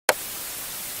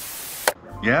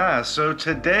Yeah, so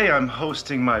today I'm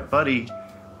hosting my buddy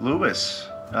Louis,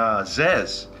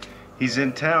 Zez. He's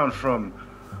in town from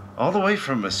all the way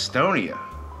from Estonia,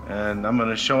 and I'm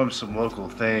gonna show him some local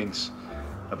things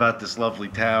about this lovely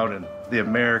town and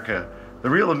the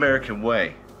real American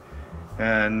way.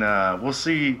 And we'll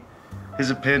see his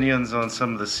opinions on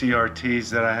some of the CRTs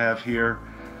that I have here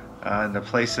and the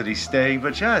place that he's staying.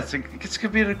 But yeah, it's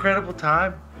gonna be an incredible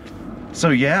time. So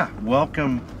yeah,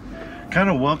 welcome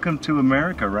to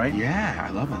America, right? Yeah,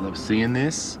 I love seeing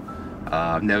this.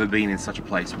 I've never been in such a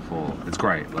place before. It's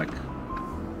great. Like,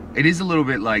 it is a little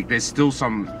bit like there's still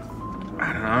some,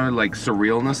 I don't know, like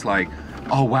surrealness. Like,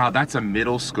 oh wow, that's a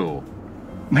middle school.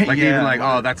 Like yeah, even like,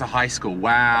 oh, that's a high school.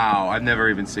 Wow, I've never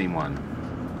even seen one.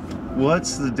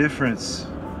 What's the difference,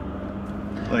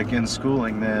 like in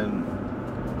schooling then?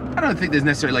 I don't think there's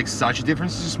necessarily like such a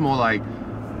difference. It's just more like,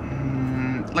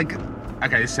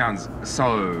 okay, this sounds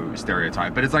so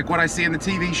stereotyped, but it's like what I see in the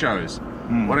TV shows.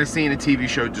 What I see in a TV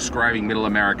show describing middle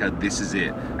America, this is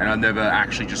it. And I've never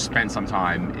actually just spent some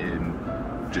time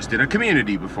in a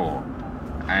community before.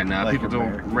 And like people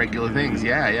doing regular things.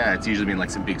 Yeah, it's usually been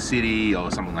like some big city or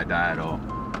something like that.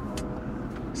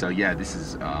 So yeah, this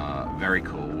is very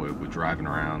cool. We're driving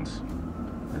around.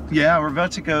 Yeah, we're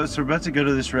about to go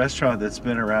to this restaurant that's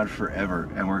been around forever,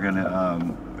 and we're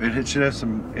gonna it should have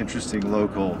some interesting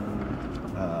local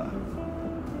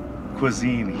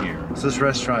cuisine here. So this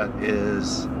restaurant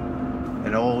is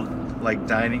an old like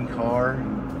dining car,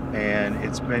 and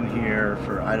it's been here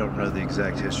for, I don't know the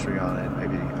exact history on it.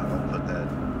 Maybe I'll put that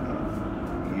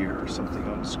year or something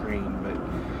on the screen, but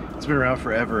it's been around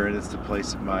forever, and it's the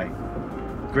place that my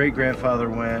great-grandfather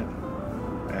went,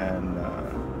 and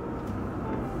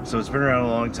so it's been around a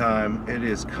long time. It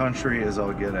is country as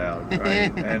all get out,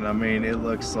 right? And I mean, it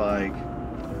looks like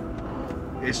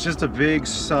it's just a big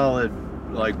solid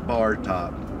like bar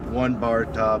top, one bar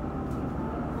top,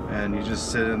 and you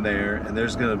just sit in there, and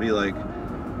there's gonna be like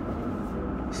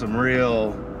some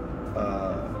real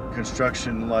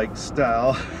construction like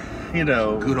style, you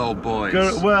know, good old boys.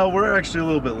 Well, we're actually a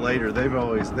little bit later.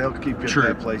 They'll keep getting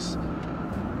that place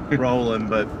rolling,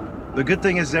 but the good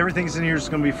thing is everything's in here is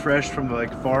going to be fresh from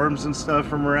like farms and stuff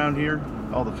from around here.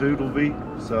 All the food will be.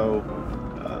 So,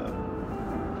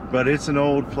 but it's an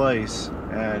old place,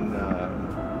 and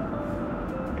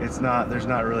there's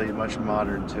not really much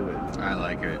modern to it. I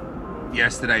like it.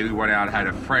 Yesterday we went out and had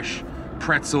a fresh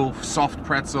pretzel, soft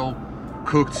pretzel,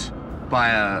 cooked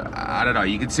by I don't know,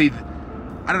 you can see,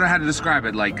 I don't know how to describe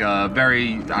it, like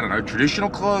very, I don't know, traditional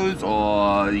clothes,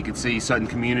 or you could see certain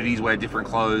communities wear different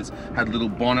clothes, had a little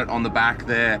bonnet on the back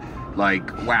there,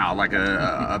 like, wow, like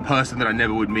a person that I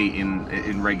never would meet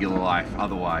in regular life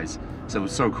otherwise. So it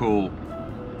was so cool,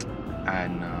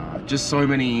 and just so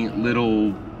many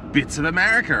little bits of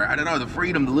America. I don't know, the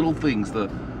freedom, the little things that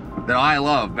I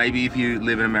love. Maybe if you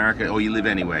live in America, or you live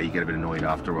anywhere, you get a bit annoyed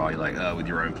after a while. You're like, oh, with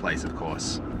your own place, of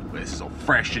course, where this is all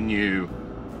fresh and new.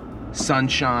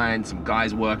 Sunshine, some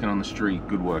guys working on the street.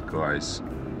 Good work, guys.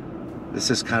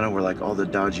 This is kind of where like all the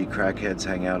dodgy crackheads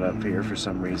hang out up here for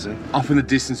some reason. Off in the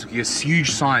distance, we see a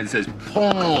huge sign that says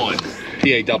Porn,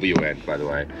 P-A-W-N, by the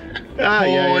way.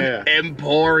 Porn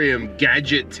Emporium,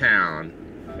 Gadget Town.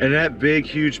 And that big,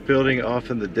 huge building off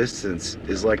in the distance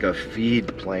is like a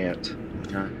feed plant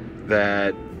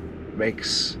that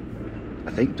makes,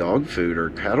 I think, dog food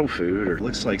or cattle food, or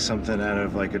looks like something out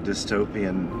of like a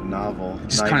dystopian novel.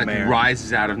 Just kind of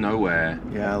rises out of nowhere.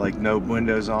 Yeah, like no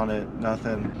windows on it,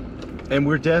 nothing. And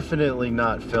we're definitely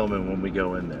not filming when we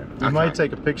go in there. We might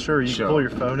take a picture, or you can pull your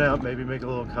phone out, maybe make a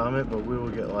little comment, but we will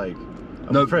get like,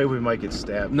 I'm afraid we might get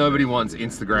stabbed. Nobody wants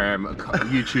Instagram,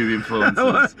 YouTube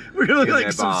influencers. We're gonna look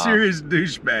like some serious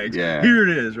douchebags. Yeah. Here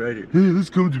it is, right here. Hey, let's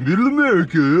come to Middle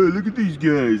America. Look at these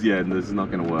guys. Yeah, this is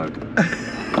not gonna work.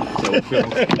 So we'll film.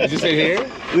 Did you say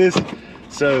here?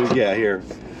 So yeah, here.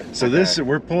 So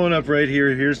we're pulling up right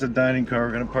here. Here's the dining car.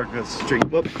 We're gonna park across the street.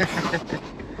 Whoop.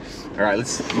 All right,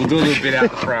 we'll do a little bit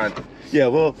out front. Yeah,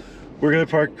 well, we're gonna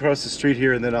park across the street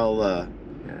here, and then I'll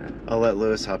let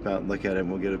Louis hop out and look at it, and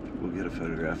we'll get a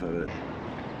photograph of it.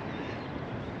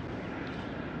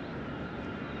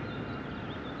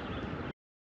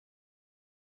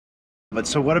 But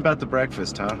so what about the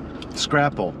breakfast, huh?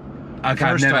 Scrapple. Okay,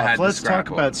 I've never had let's talk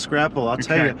about Scrapple. I'll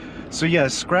tell you. So yeah,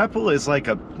 Scrapple is like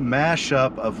a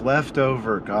mashup of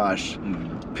leftover,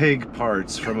 pig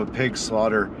parts from a pig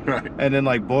slaughter, and then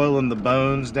like boiling the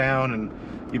bones down, and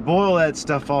you boil that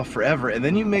stuff off forever, and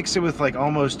then you mix it with like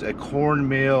almost a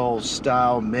cornmeal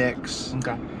style mix.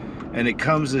 And it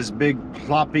comes this big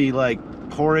ploppy like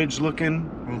porridge looking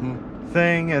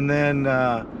thing, and then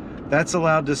that's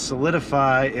allowed to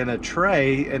solidify in a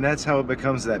tray, and that's how it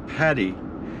becomes that patty.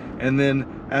 And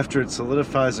then after it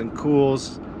solidifies and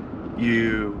cools,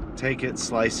 you take it,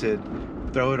 slice it,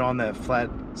 throw it on that flat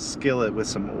skillet with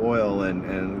some oil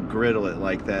and griddle it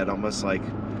like that, almost like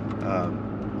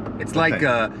it's like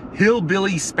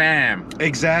hillbilly spam.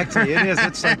 Exactly, it is.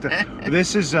 It's like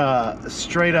this is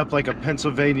straight up like a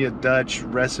Pennsylvania Dutch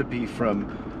recipe from,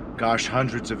 gosh,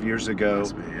 hundreds of years ago.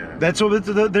 Must be, yeah. That's what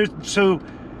so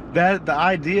that the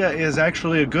idea is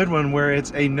actually a good one, where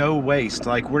it's a no waste.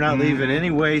 Like, we're not leaving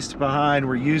any waste behind.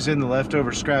 We're using the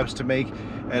leftover scraps to make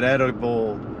an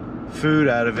edible food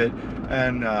out of it.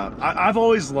 And I've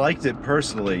always liked it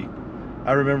personally.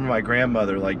 I remember my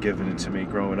grandmother like giving it to me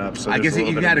growing up. So I guess if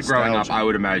you had it growing nostalgia. up, I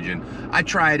would imagine. I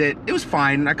tried it. It was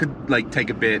fine. I could like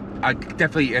take a bit. I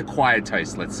definitely acquired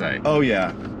taste, let's say. Oh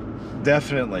yeah,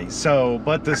 definitely. So,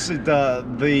 but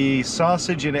the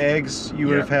sausage and eggs you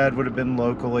would have had would have been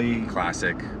locally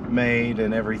classic made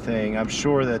and everything. I'm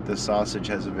sure that the sausage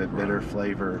has a bit bitter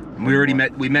flavor.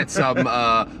 We met some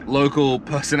local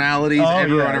personalities.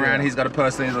 Everyone around he's got a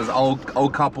personality. There's an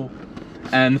old couple.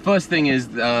 And the first thing is,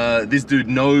 this dude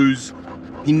knows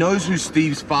who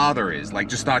Steve's father is. Like,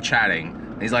 just start chatting.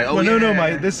 And he's like, oh, well, yeah.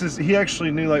 no, he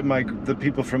actually knew like the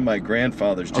people from my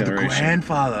grandfather's generation. Oh, the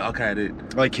grandfather. Okay,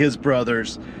 dude. Like his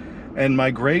brothers. And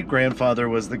my great grandfather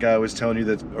was the guy I was telling you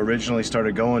that originally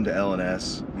started going to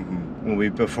L&S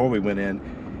before we went in.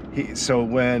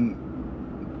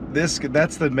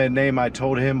 That's the name I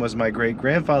told him was my great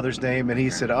grandfather's name, and he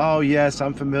said, "Oh yes,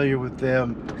 I'm familiar with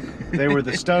them. They were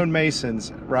the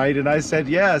stonemasons, right?" And I said,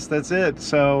 "Yes, that's it."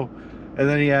 So, and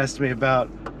then he asked me about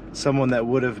someone that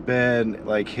would have been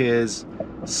like his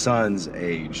son's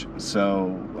age, so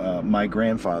my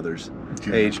grandfather's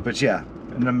age. But yeah,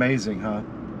 an amazing, huh?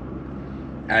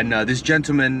 And this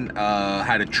gentleman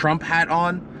had a Trump hat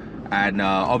on, and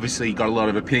obviously got a lot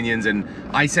of opinions. And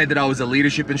I said that I was a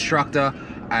leadership instructor,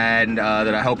 and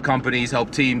that I help companies,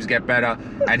 help teams get better.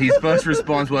 And his first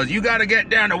response was, "You got to get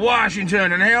down to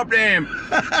Washington and help them."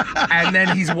 And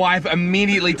then his wife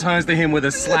immediately turns to him with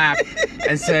a slap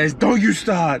and says, "Don't you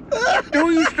start.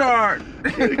 Don't you start."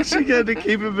 She had to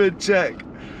keep him in check.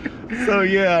 So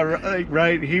yeah,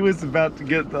 right. He was about to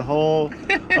get the whole.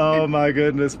 Oh my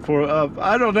goodness, poor.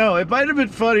 I don't know. It might have been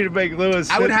funny to make Lewis.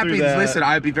 I would happily listen.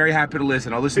 I'd be very happy to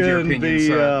listen. I'll listen to your opinions.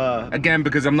 Again,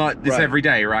 because I'm not this every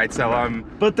day, right? So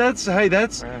But that's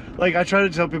like I try to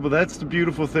tell people, that's the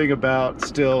beautiful thing about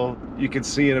still you can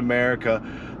see in America.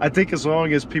 I think as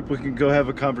long as people can go have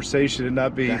a conversation and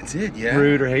not be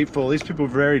rude or hateful. These people are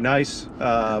very nice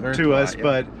to us,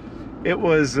 but it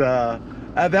was.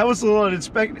 That was a little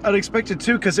unexpected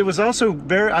too, because it was also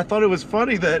I thought it was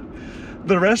funny that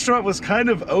the restaurant was kind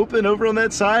of open over on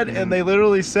that side, and they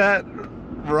literally sat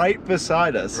right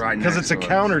beside us, because it's a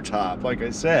countertop, like I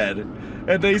said,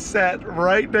 and they sat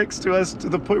right next to us to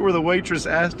the point where the waitress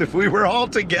asked if we were all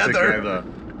together.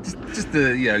 Just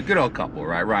the good old couple,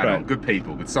 right on, good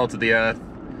people, good salt of the earth.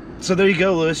 So there you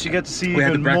go, Lewis. You get to see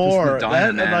even more. I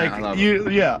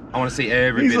want to see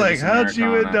every. He's like, how'd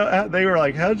you end up? They were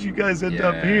like, how'd you guys end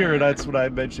up here? And that's when I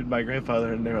mentioned my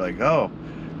grandfather, and they were like, oh.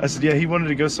 I said, yeah, he wanted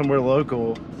to go somewhere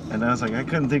local, and I was like, I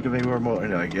couldn't think of anywhere more.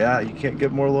 And they're like, yeah, you can't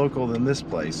get more local than this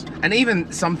place. And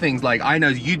even some things, like, I know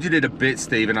you did it a bit,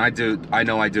 Steve, and I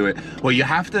know I do it. Well, you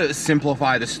have to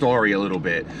simplify the story a little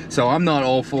bit. So I'm not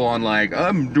all full on like,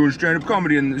 I'm doing stand-up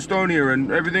comedy in Estonia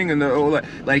and everything and all that.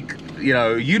 Like, you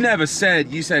said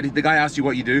the guy asked you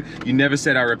what you do. You never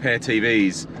said I repair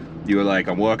TVs. You were like,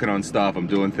 I'm working on stuff, I'm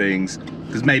doing things,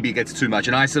 because maybe it gets too much.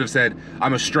 And I sort of said,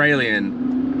 I'm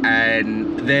Australian.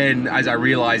 And then as I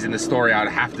realized in the story, I'd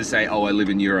have to say, oh, I live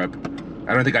in Europe.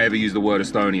 I don't think I ever used the word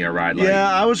Estonia, right? Like,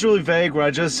 yeah, I was really vague where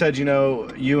I just said,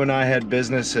 you and I had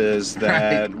businesses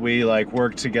that we like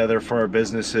worked together for our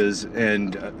businesses,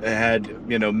 and had,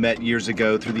 met years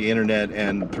ago through the internet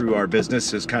and through our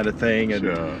businesses kind of thing.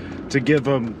 And to give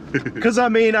them, because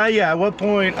at what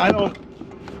point, I don't,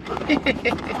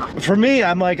 for me,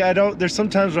 I'm like, there's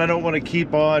sometimes when I don't want to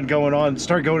keep on going on,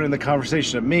 start going in the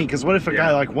conversation of me, because what if a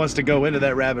guy like wants to go into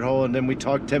that rabbit hole, and then we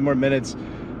talk 10 more minutes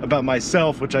about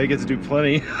myself, which I get to do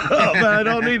plenty, but I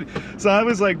don't need. So I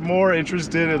was like more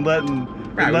interested in letting.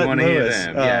 Right, we want to hear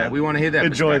them. We want to hear that.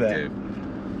 Enjoy that.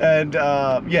 And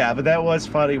but that was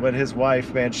funny when his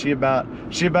wife, man, she about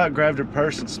grabbed her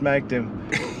purse and smacked him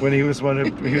when he was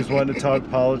wanting to talk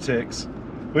politics,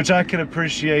 which I can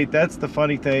appreciate. That's the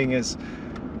funny thing is,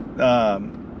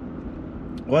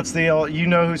 what's the old,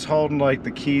 who's holding like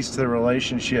the keys to the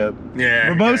relationship? Yeah.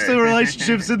 For most of the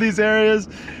relationships in these areas,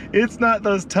 it's not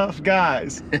those tough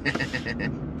guys.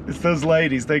 It's those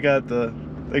ladies. They got the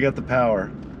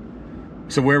power.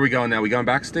 So where are we going now? We going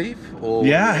back, Steve? Or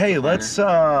yeah, hey, let's,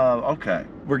 okay.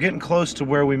 We're getting close to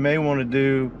where we may want to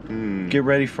do, get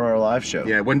ready for our live show.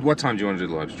 Yeah, what time do you want to do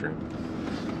the live stream?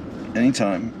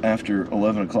 Anytime after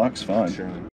 11 o'clock is fine. Sure.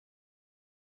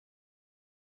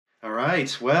 All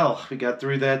right, well, we got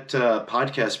through that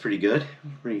podcast pretty good.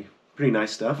 Pretty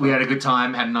nice stuff. We had a good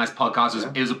time, had a nice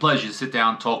podcast. It was a pleasure to sit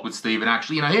down and talk with Steve and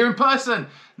actually, here in person,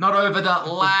 not over the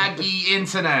laggy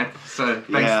internet. So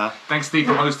thanks Steve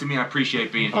for hosting me. I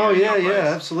appreciate being here. Oh yeah,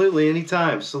 absolutely,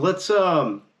 anytime. So let's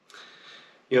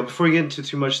before we get into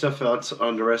too much stuff else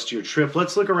on the rest of your trip,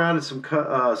 let's look around at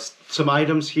some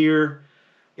items here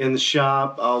in the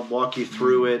shop. I'll walk you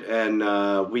through it,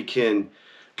 and we can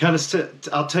kind of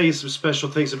I'll tell you some special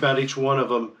things about each one of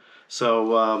them.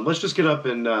 So let's just get up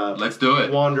and let's do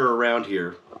it. Wander around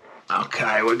here.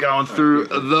 Okay, we're going through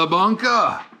the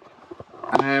bunker.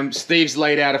 Steve's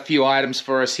laid out a few items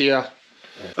for us here.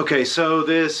 Okay, so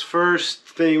this first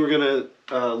thing we're going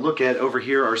to look at over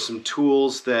here are some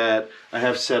tools that I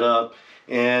have set up.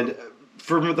 And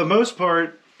for the most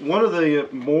part, one of the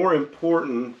more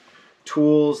important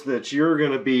tools that you're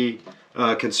going to be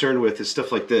concerned with is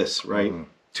stuff like this, right?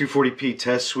 240p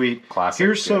test suite. Classic.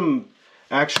 Here's some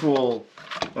actual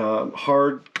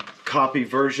hard copy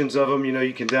versions of them.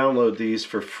 You can download these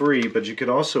for free, but you can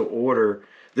also order.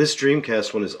 This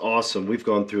Dreamcast one is awesome. We've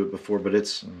gone through it before, but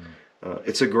it's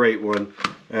a great one.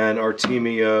 And our team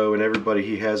EO and everybody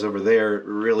he has over there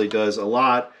really does a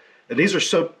lot. And these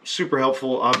are super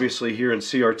helpful, obviously, here in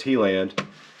CRT land.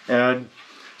 And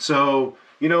so,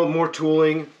 more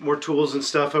tools and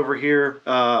stuff over here.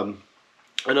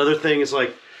 Another thing is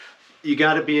you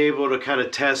got to be able to kind of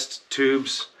test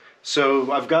tubes.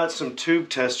 So I've got some tube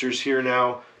testers here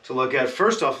now to look at.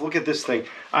 First off, look at this thing.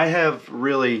 I have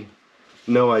really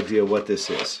no idea what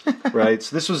this is, right?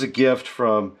 So this was a gift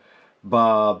from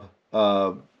Bob,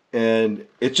 and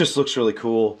it just looks really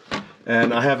cool.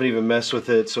 And I haven't even messed with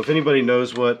it. So if anybody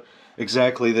knows what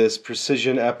exactly this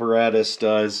precision apparatus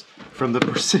does from the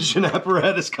Precision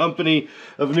Apparatus Company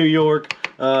of New York,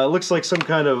 looks like some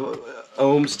kind of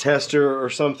ohms tester or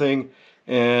something.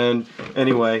 And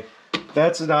anyway,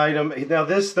 that's an item. Now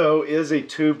this though is a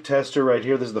tube tester right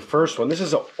here. This is the first one. This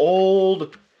is an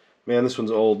old, man, this one's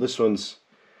old. This one's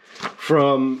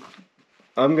from,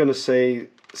 I'm gonna say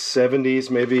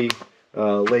 70s, maybe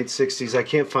late 60s. I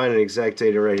can't find an exact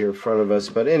data right here in front of us,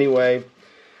 but anyway,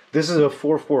 this is a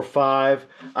 445.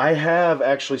 I have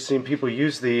actually seen people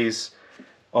use these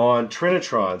on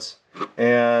Trinitrons,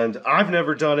 and I've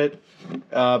never done it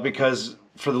because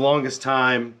for the longest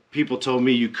time people told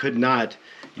me you could not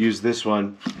use this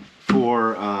one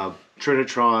for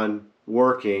Trinitron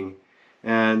working,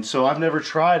 and so I've never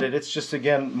tried it. It's just,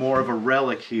 again, more of a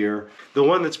relic here. The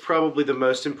one that's probably the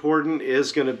most important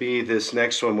is going to be this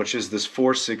next one, which is this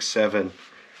 467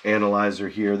 analyzer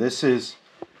here. This is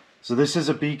a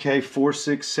BK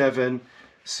 467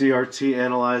 CRT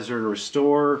analyzer and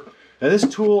restore. Now this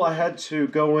tool I had to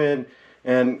go in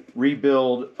and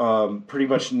rebuild pretty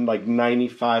much like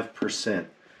 95%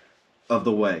 of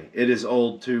the way. It is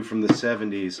old too, from the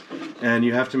 70s, and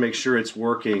you have to make sure it's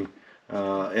working.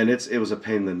 And it was a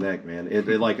pain in the neck, man.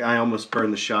 I almost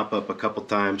burned the shop up a couple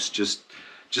times just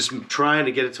trying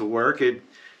to get it to work.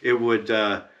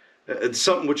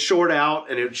 Something would short out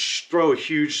and it would throw a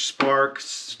huge spark,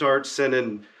 start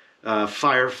sending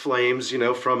fire flames,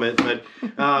 from it. But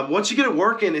once you get it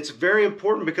working, it's very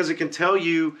important because it can tell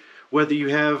you whether you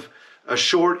have a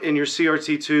short in your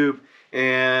CRT tube,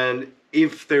 and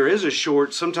if there is a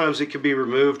short, sometimes it can be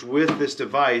removed with this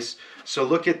device. So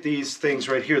look at these things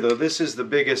right here, though. This is the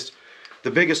biggest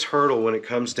hurdle when it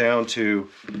comes down to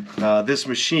this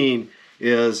machine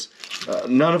is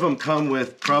none of them come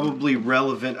with probably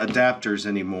relevant adapters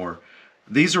anymore.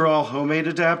 These are all homemade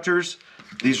adapters.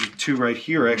 These are two right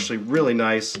here, actually really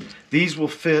nice. These will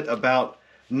fit about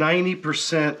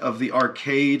 90% of the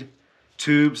arcade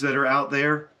tubes that are out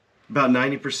there. About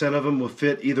 90% of them will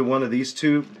fit either one of these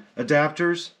two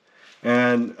adapters.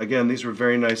 And again, these were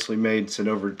very nicely made, sent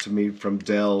over to me from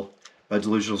Dell by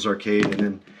Delusionals Arcade. And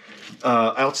then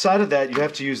outside of that, you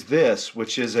have to use this,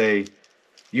 which is a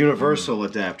universal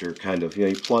adapter, kind of.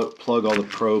 You plug all the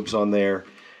probes on there.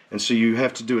 And so you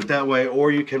have to do it that way,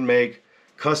 or you can make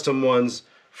custom ones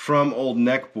from old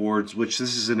neck boards, which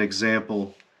this is an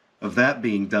example of that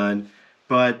being done.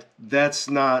 But that's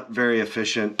not very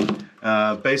efficient.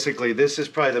 Basically, this is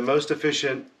probably the most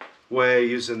efficient way,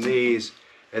 using these.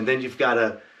 And then you've got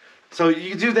to, so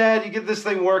you do that, you get this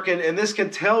thing working, and this can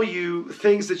tell you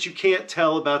things that you can't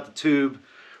tell about the tube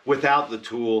without the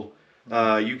tool.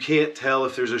 You can't tell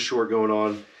if there's a short going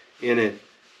on in it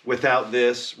without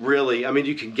this, really. I mean,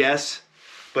 you can guess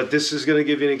but this is going to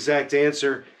give you an exact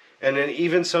answer. And then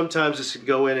even sometimes this can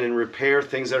go in and repair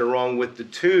things that are wrong with the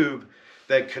tube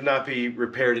that could not be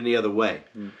repaired any other way.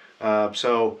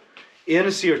 So in a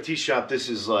CRT shop, this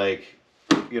is like,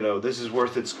 you know, this is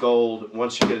worth its gold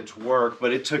once you get it to work,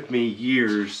 but it took me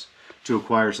years to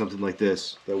acquire something like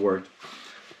this that worked.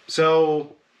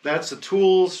 So that's the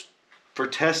tools for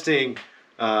testing.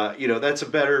 You know, that's a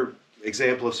better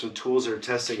example of some tools that are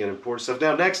testing and important stuff.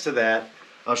 Now, next to that,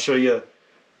 I'll show you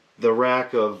the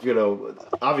rack of, you know,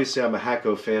 obviously I'm a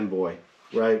Hakko fanboy,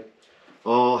 right?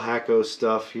 All Hakko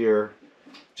stuff here,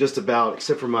 just about,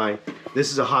 except for mine.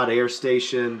 This is a hot air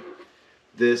station.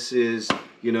 This is,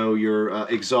 you know, your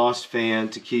exhaust fan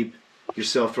to keep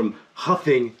yourself from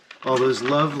huffing all those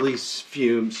lovely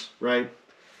fumes, right?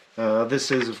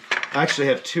 This is, I actually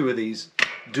have two of these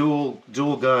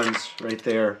dual guns right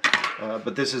there,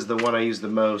 but this is the one I use the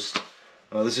most.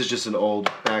 This is just an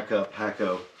old backup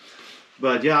Hakko.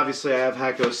 But yeah, obviously I have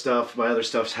Hakko stuff. My other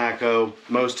stuff's Hakko,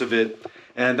 most of it.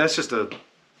 And that's just a,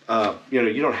 you know,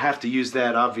 you don't have to use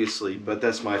that obviously, but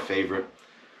that's my favorite.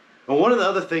 And one of the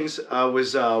other things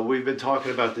we've been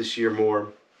talking about this year more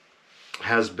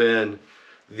has been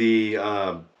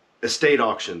the estate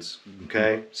auctions,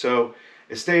 okay? So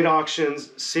estate auctions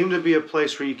seem to be a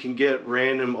place where you can get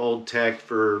random old tech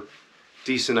for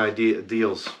decent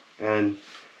deals. And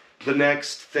the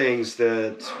next things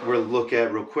that we'll look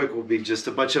at real quick will be just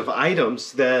a bunch of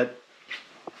items that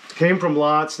came from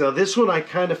lots. Now this one I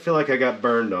kind of feel like I got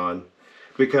burned on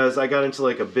because I got into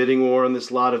like a bidding war on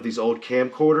this lot of these old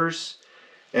camcorders,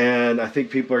 and I think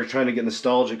people are trying to get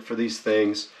nostalgic for these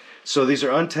things. So these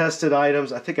are untested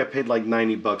items. I think I paid like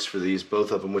 90 bucks for these,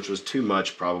 both of them, which was too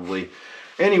much probably.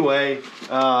 Anyway,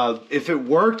 if it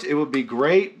worked, it would be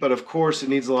great, but of course it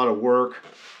needs a lot of work.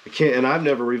 I can't, and I've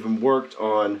never even worked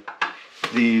on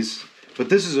these, but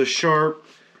this is a Sharp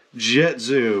Jet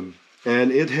Zoom,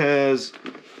 and it has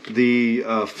the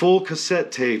full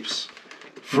cassette tapes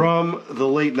from the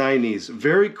late 90s.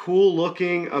 Very cool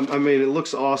looking. I mean, it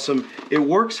looks awesome. It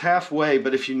works halfway,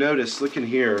 but if you notice, look in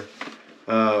here,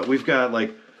 we've got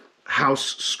like house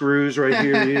screws right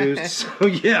here used. So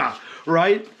yeah,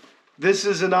 right? This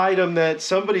is an item that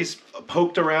somebody's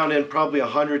poked around in probably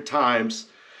 100 times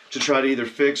to try to either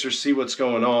fix or see what's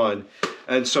going on.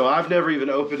 And so I've never even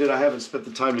opened it. I haven't spent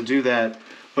the time to do that.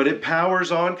 But it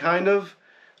powers on kind of.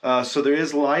 So there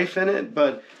is life in it.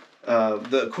 But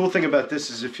the cool thing about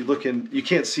this is if you look in, you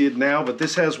can't see it now, but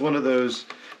this has one of those,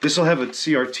 this will have a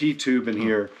CRT tube in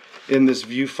here in this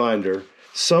viewfinder.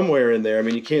 Somewhere in there. I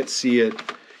mean, you can't see it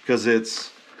because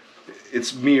it's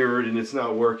mirrored and it's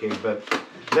not working. But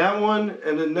that one,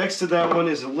 and then next to that one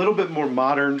is a little bit more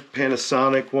modern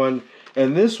Panasonic one.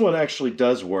 And this one actually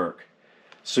does work.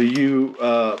 So you,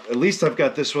 at least I've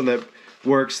got this one that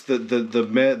works.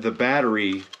 The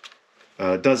battery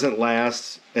doesn't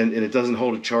last, and it doesn't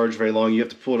hold a charge very long. You have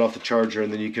to pull it off the charger,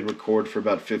 and then you can record for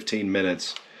about 15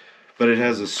 minutes. But it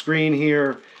has a screen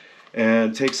here,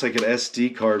 and takes like an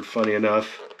SD card, funny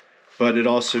enough. But it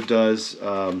also does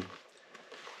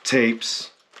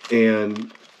tapes,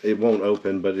 and it won't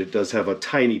open, but it does have a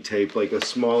tiny tape, like a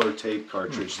smaller tape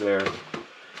cartridge there.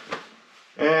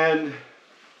 And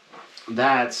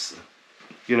that's,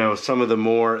 you know, some of the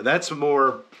more, that's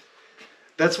more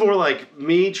like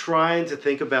me trying to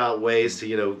think about ways to,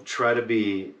 you know, try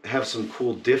to have some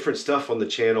cool different stuff on the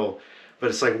channel. But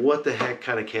it's like, what the heck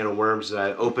kind of can of worms did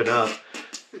I open up?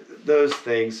 Those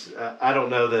things, I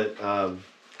don't know that,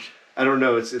 I don't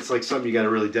know, it's like something you got to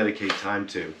really dedicate time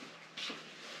to.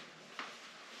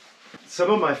 Some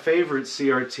of my favorite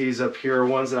CRTs up here are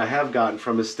ones that I have gotten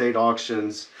from estate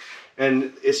auctions.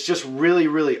 And it's just really,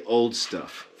 really old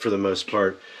stuff for the most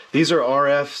part. These are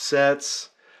RF sets.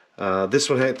 This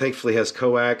one thankfully has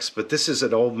coax, but this is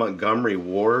an old Montgomery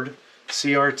Ward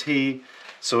CRT.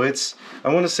 So it's,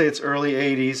 I want to say it's early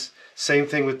 80s. Same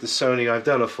thing with the Sony. I've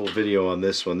done a full video on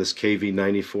this one, this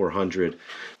KV9400.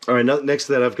 All right, next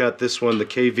to that I've got this one, the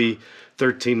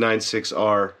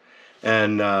KV1396R.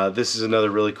 And this is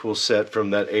another really cool set from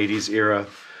that 80s era.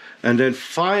 And then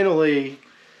finally,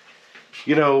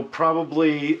 you know,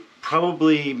 probably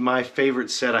my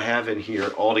favorite set I have in here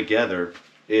altogether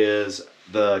is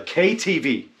the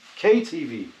KTV.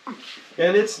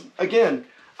 And it's, again,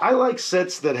 I like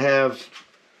sets that have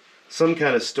some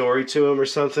kind of story to them or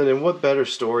something, and what better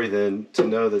story than to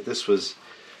know that this was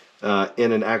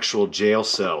in an actual jail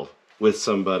cell with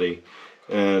somebody.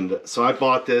 And so I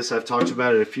bought this. I've talked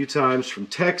about it a few times, from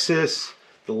Texas,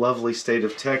 the lovely state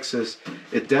of Texas.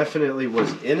 It definitely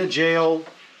was in a jail.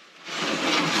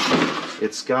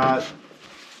 It's got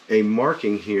a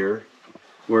marking here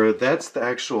where that's the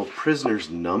actual prisoner's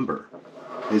number.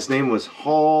 His name was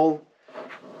Hall.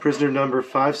 Prisoner number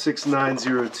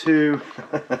 56902.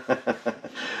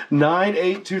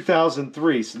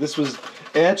 9/8/2003. So this was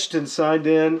etched and signed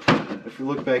in. If you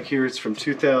look back here, it's from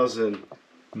 2000.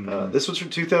 This was from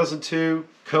 2002.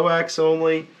 Coax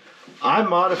only. I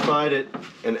modified it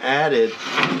and added.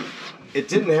 It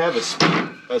didn't have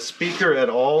a speaker at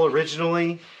all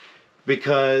originally,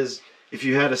 because if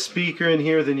you had a speaker in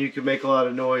here, then you could make a lot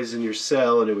of noise in your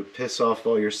cell and it would piss off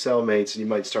all your cellmates and you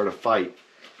might start a fight.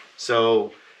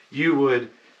 So you would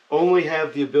only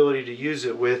have the ability to use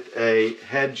it with a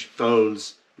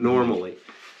headphones normally.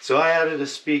 So I added a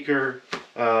speaker,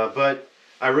 but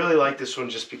I really like this one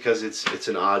just because it's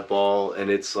an oddball, and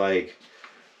it's like,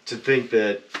 to think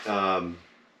that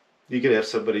you could have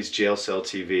somebody's jail cell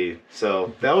TV.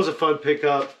 So that was a fun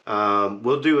pickup.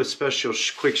 We'll do a special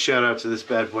quick shout out to this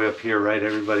bad boy up here, right?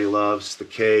 Everybody loves the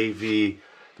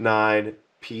KV9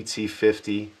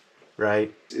 PT50,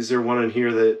 right? Is there one in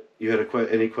here that you had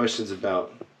any questions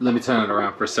about? Let me turn it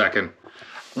around for a second.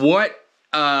 What,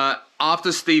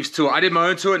 after Steve's tour, I did my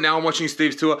own tour, now I'm watching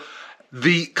Steve's tour.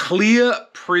 The clear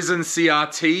prison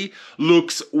CRT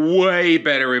looks way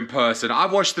better in person.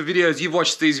 I've watched the videos, you've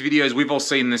watched Steve's videos, we've all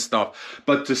seen this stuff.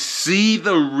 But to see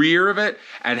the rear of it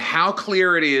and how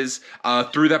clear it is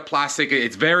through that plastic,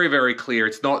 it's very, very clear.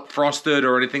 It's not frosted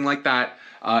or anything like that.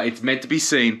 It's meant to be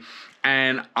seen.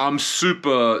 And I'm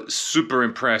super, super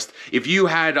impressed. If you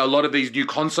had a lot of these new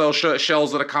console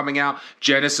shells that are coming out,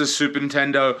 Genesis, Super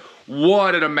Nintendo,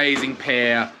 what an amazing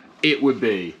pair it would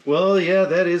be. Well, yeah,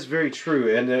 that is very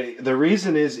true. And the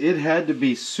reason is it had to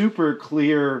be super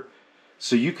clear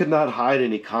so you could not hide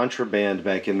any contraband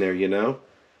back in there, you know?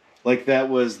 Like, that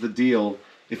was the deal.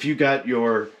 If you got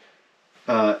your,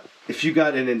 if you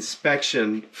got an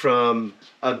inspection from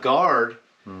a guard,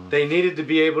 they needed to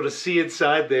be able to see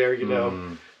inside there, you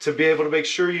know, to be able to make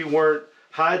sure you weren't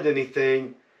hiding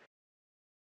anything.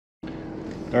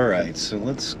 All right, so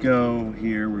let's go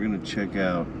here. We're going to check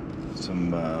out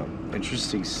some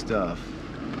interesting stuff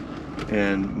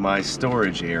in my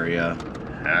storage area,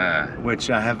 which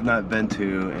I have not been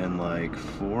to in like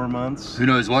 4 months. Who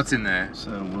knows what's in there?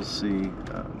 So we'll see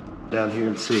down here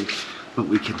and see what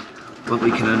we can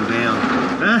unveil.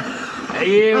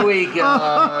 Here we go.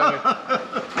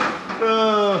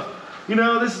 You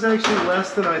know, this is actually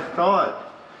less than I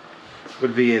thought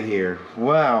would be in here.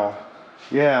 Wow.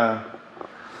 Yeah.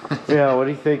 Yeah, what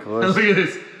do you think, Liz? Look at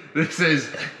this. This is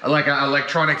like an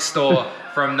electronics store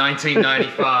from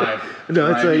 1995.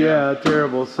 No, it's right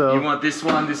terrible. So you want this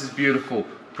one? This is beautiful.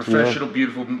 Professional,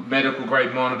 beautiful medical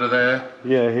grade monitor there.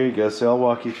 Yeah, here you go. So I'll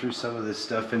walk you through some of this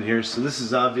stuff in here. So this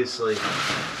is obviously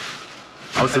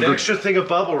an extra thing of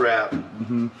bubble wrap.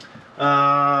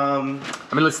 I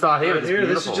mean, let's start here. Right here,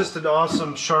 this is just an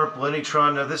awesome Sharp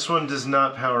Lenitron. Now this one does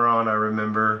not power on, I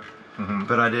remember,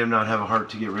 but I did not have a heart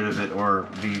to get rid of it or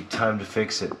the time to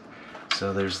fix it.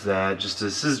 So there's that.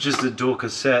 This is just a dual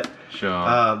cassette. Sure.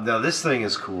 Now this thing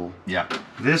is cool. Yeah.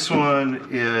 This one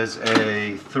is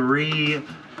a 3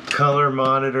 color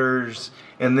monitors,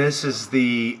 and this is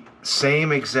the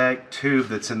same exact tube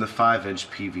that's in the 5-inch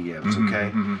PVMs,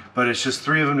 okay? But it's just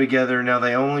 3 of them together. Now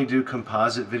they only do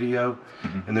composite video,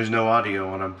 and there's no audio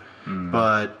on them,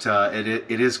 but it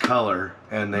is color,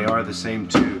 and they are the same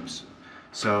tubes.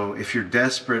 So if you're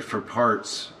desperate for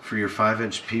parts for your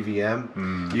 5-inch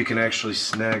PVM, you can actually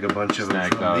snag a bunch of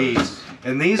them from these.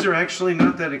 And these are actually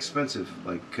not that expensive.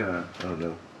 Like, I don't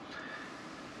know.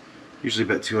 Usually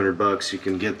about $200 you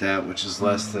can get that, which is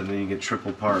less than you get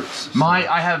triple parts. So.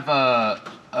 I have I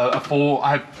have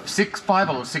 5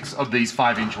 or 6 of these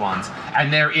 5-inch ones,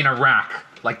 and they're in a rack.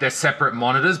 Like they're separate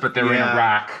monitors, but they're in a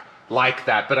rack like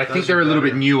that. But I think they're a little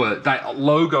bit newer. That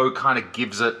logo kind of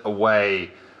gives it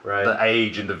away. Right. The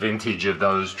age and the vintage of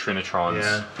those Trinitrons.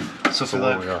 Yeah. So if you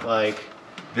look, like,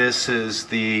 this is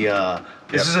the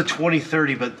this is a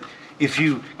 2030, but if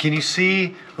you can you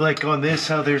see like on this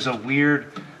how there's a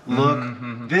weird look?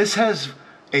 This has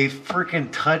a freaking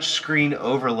touch screen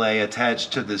overlay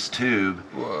attached to this tube.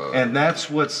 Whoa. And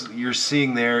that's what you're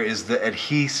seeing there is the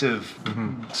adhesive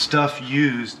stuff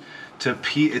used to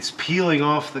it's peeling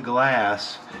off the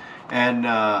glass. And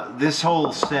this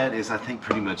whole set is, I think,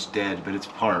 pretty much dead, but it's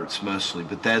parts mostly.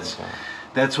 But that's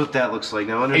what that looks like.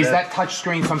 Now, is that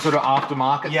touchscreen some sort of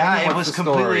aftermarket? Yeah, thing? it was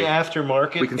completely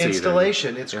aftermarket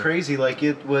installation. It's crazy. Like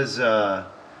it was, it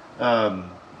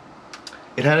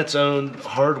had its own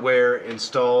hardware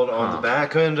installed on the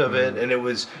back end of it, and it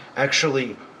was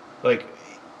actually like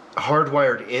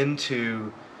hardwired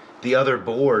into the other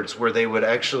boards where they would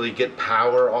actually get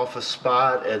power off a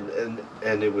spot, and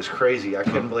it was crazy. I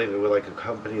couldn't believe it was like a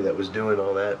company that was doing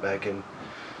all that back in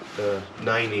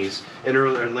 90s and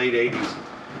early and late 80s.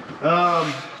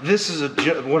 This is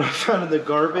what I found in the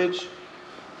garbage.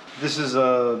 This is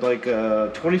like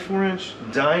a 24-inch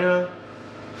Dyna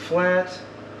flat,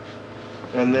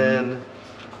 and then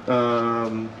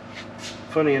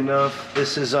funny enough,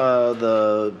 this is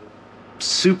the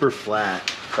super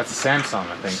flat. That's a Samsung,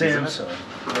 I think. Samsung. Isn't it?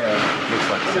 Yeah. Looks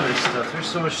like Look at this stuff. There's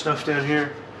so much stuff down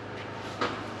here.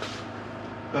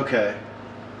 Okay.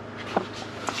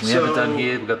 We haven't done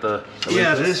here. We've got the Olympus.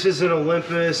 Yeah, this is an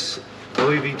Olympus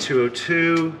OEV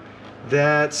 202.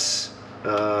 That's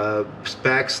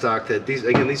backstock. That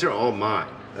these are all mine.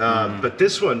 But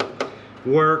this one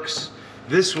works.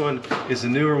 This one is a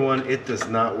newer one. It does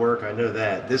not work. I know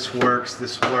that. This works.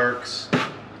 This works.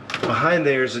 Behind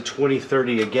there is a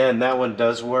 2030 again. That one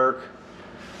does work.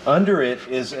 Under it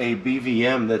is a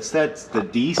BVM. That's the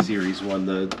D series one,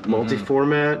 the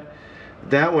multi-format.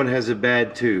 That one has a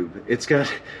bad tube. It's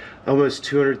got almost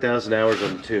 200,000 hours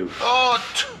on the tube. Oh,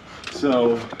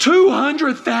 So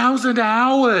 200,000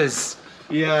 hours.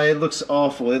 yeah, it looks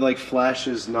awful. It like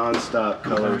flashes non-stop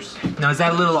colors. Now is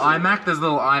that a little iMac? There's a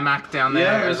little iMac down there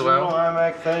Yeah, there's as well. a little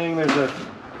iMac thing.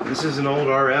 This is an old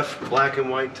RF black and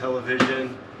white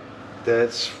television.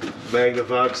 That's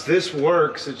Magnavox. This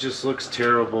works. It just looks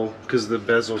terrible because the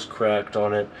bezel's cracked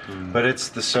on it. But it's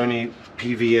the Sony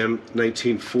PVM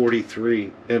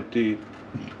 1943 empty.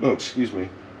 Oh, excuse me.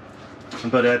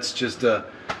 But that's just a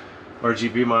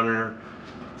RGB monitor.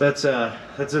 That's a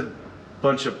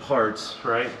bunch of parts,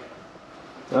 right?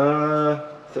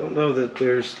 Don't know that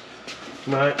there's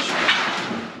much.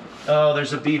 Oh,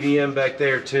 there's a BVM back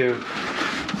there too.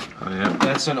 Oh yeah.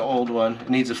 That's an old one. It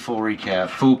needs a full recap.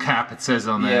 Full cap, it says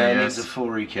on there. Yeah, it yes. needs a full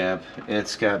recap.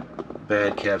 It's got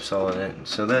bad caps all in it.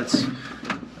 So that's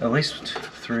at least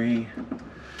 3,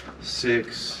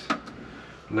 6,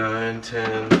 9, 10,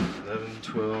 11,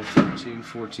 12, 13,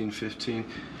 14, 15,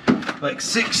 like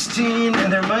 16.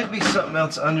 And there might be something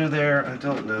else under there. I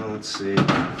don't know. Let's see.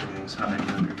 Everything's hiding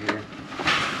under here.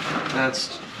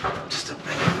 That's just a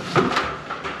bag.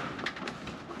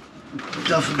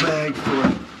 Duffel bag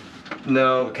for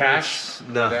no cash?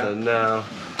 Nothing. No,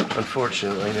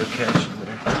 unfortunately, no cash in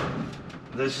there.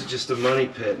 This is just a money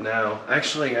pit now.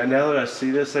 Actually, now that I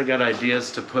see this, I got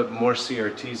ideas to put more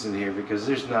CRTs in here because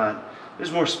there's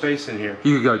more space in here.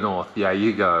 You go north. Yeah,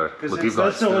 you go. Because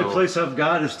that's the only place I've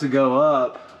got is to go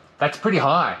up. That's pretty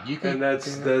high. You can. And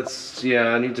that's yeah.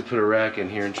 I need to put a rack in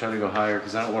here and try to go higher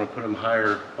because I don't want to put them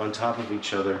higher on top of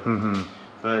each other.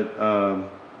 But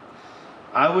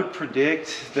I would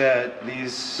predict that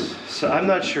these. So I'm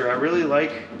not sure. I really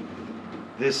like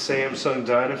this Samsung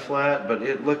Dynaflat, but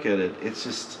look at it. It's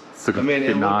just. I mean,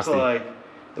 it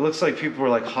looks like people were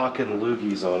like hawking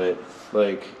loogies on it,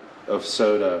 like of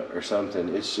soda or something.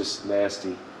 It's just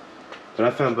nasty. But I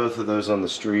found both of those on the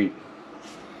street.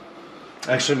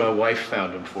 Actually, my wife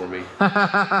found them for me.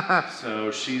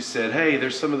 So she said, "Hey,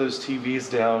 there's some of those TVs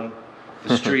down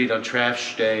the street on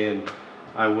trash day," and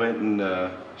I went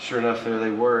and sure enough, there they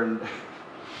were. And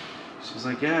she's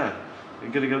like, "Yeah, you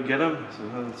gonna go get them?"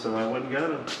 So I went and got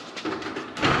them.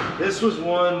 This was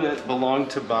one that belonged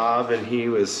to Bob, and he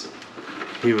was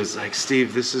like,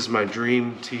 "Steve, this is my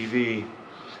dream TV,"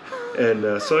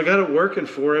 and so I got it working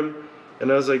for him.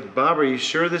 And I was like, "Bob, are you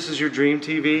sure this is your dream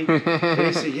TV?" And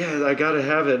he said, "Yeah, I gotta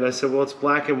have it." And I said, "Well, it's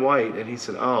black and white." And he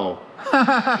said, "Oh,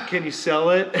 can you sell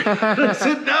it?" And I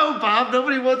said, "No, Bob,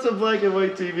 nobody wants a black and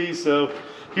white TV." So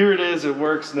here it is, it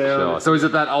works now. Sure. So is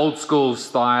it that old school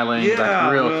styling, that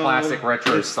real classic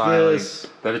retro styling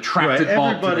that attracted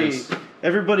Bob to this?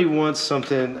 Everybody wants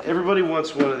something, everybody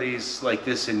wants one of these like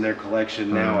this in their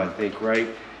collection now, I think, right?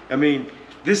 I mean,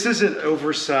 this isn't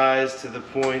oversized to the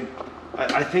point.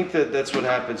 I think that's what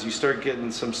happens. You start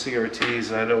getting some CRTs,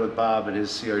 and I know with Bob and his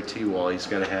CRT wall, he's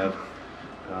got to have,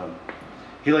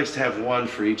 he likes to have one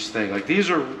for each thing. Like these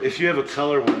are, if you have a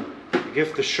color one, like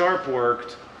if the Sharp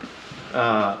worked,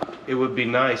 it would be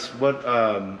nice.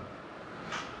 That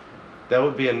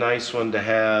would be a nice one to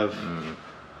have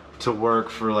to work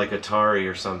for like Atari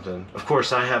or something. Of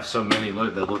course, I have so many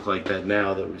that look like that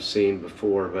now that we've seen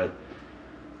before, but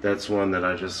that's one that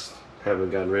I just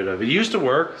haven't gotten rid of. It used to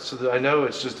work, so that I know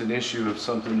it's just an issue of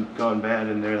something gone bad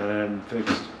in there that I hadn't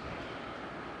fixed.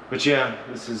 But yeah,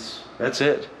 that's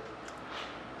it.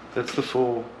 That's the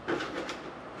full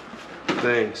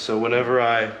thing. So whenever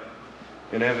I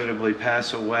inevitably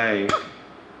pass away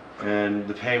and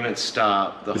the payments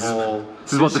stop, this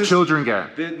is what the children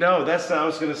get. No, that's not. I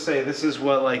was gonna say this is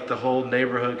what like the whole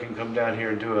neighborhood can come down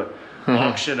here and do a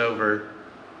auction over.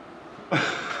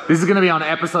 This is going to be on an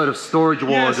episode of Storage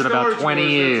Wars in about 20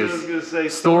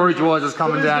 years. Storage Wars is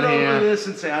coming down here. This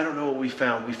and say, I don't know what we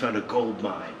found. We found a gold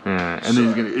mine. Yeah, and then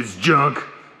he's gonna, it's junk.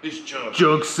 It's junk.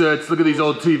 Junk sets. Look at these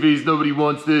old TVs. Nobody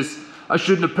wants this. I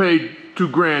shouldn't have paid $2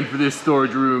 grand for this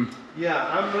storage room. Yeah,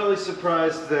 I'm really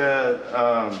surprised that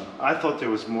I thought there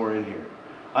was more in here.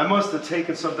 I must have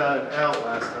taken something out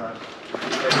last time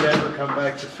and never come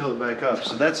back to fill it back up.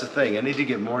 So that's the thing. I need to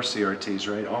get more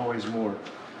CRTs, right? Always more.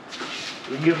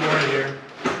 We can get more in here.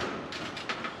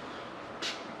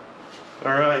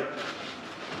 All right.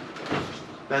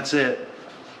 That's it.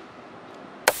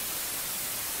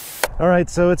 All right,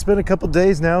 so it's been a couple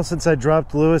days now since I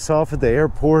dropped Lewis off at the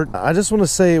airport. I just want to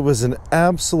say it was an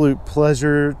absolute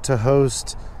pleasure to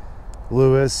host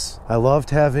Lewis. I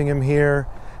loved having him here,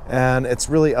 and it's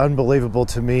really unbelievable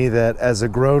to me that as a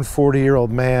grown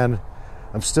 40-year-old man,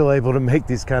 I'm still able to make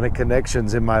these kind of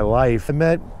connections in my life. I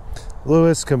met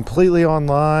Lewis completely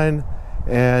online,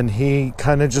 and he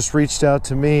kind of just reached out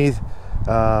to me,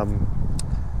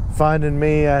 finding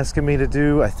me, asking me to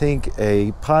do, I think,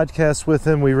 a podcast with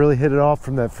him. We really hit it off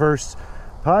from that first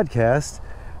podcast.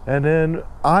 And then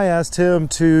I asked him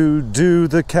to do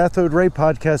the Cathode Ray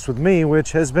podcast with me,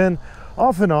 which has been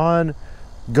off and on,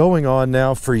 going on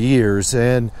now for years.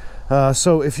 And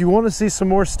so if you want to see some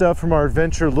more stuff from our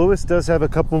adventure, Lewis does have a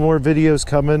couple more videos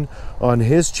coming on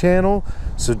his channel.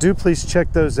 So do please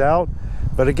check those out.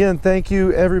 But again, thank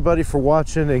you everybody for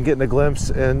watching and getting a glimpse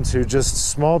into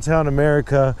just small town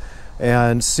America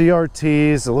and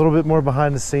CRTs, a little bit more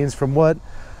behind the scenes from what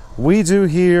we do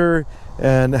here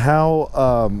and how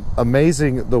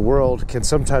amazing the world can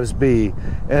sometimes be.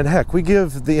 And heck, we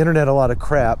give the internet a lot of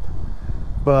crap,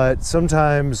 but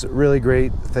sometimes really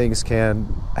great things can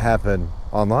happen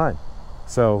online.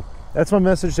 So that's my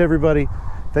message to everybody.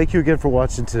 Thank you again for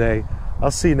watching today. I'll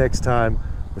see you next time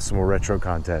with some more retro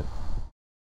content.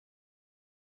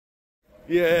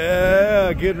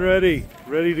 Yeah, getting ready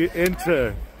to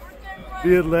enter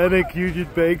the Atlantic Union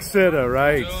Bank Center,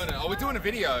 right? We're doing a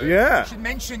video. Yeah. You should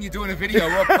mention you're doing a video.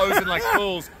 We're posing like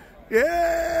fools.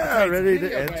 Yeah, okay, ready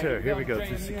to enter. Here we go,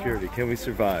 through security. Can we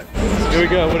survive? Here we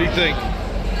go, what do you think?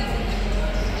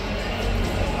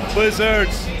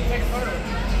 Wizards.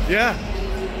 Yeah.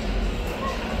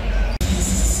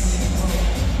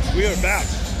 We are about,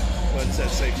 what does that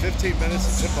say, 15 minutes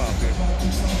to tip off here.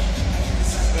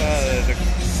 They're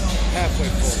halfway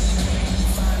full.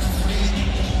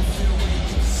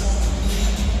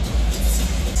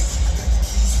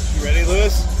 You ready,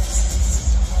 Lewis?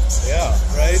 Yeah,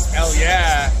 right? Hell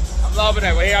yeah. I'm loving it.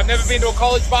 I've never been to a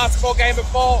college basketball game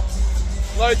before.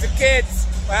 Loads of kids.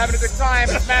 We're having a good time.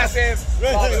 It's massive.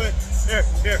 Right.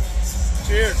 Here.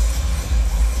 Cheers.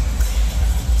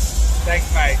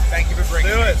 Thanks, mate. Thank you for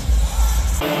bringing it.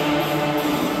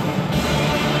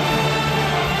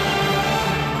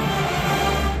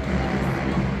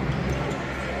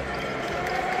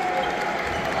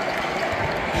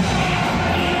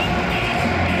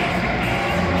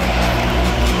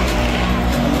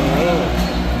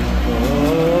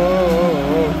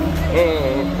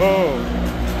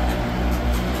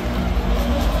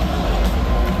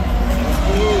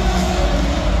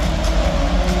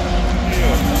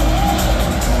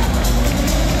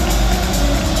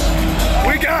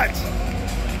 got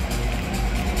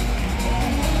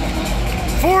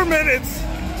 4 minutes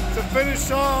to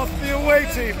finish off the away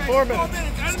team. 4 minutes.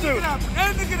 Anything can happen.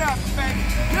 Anything can happen, baby.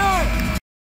 Yeah.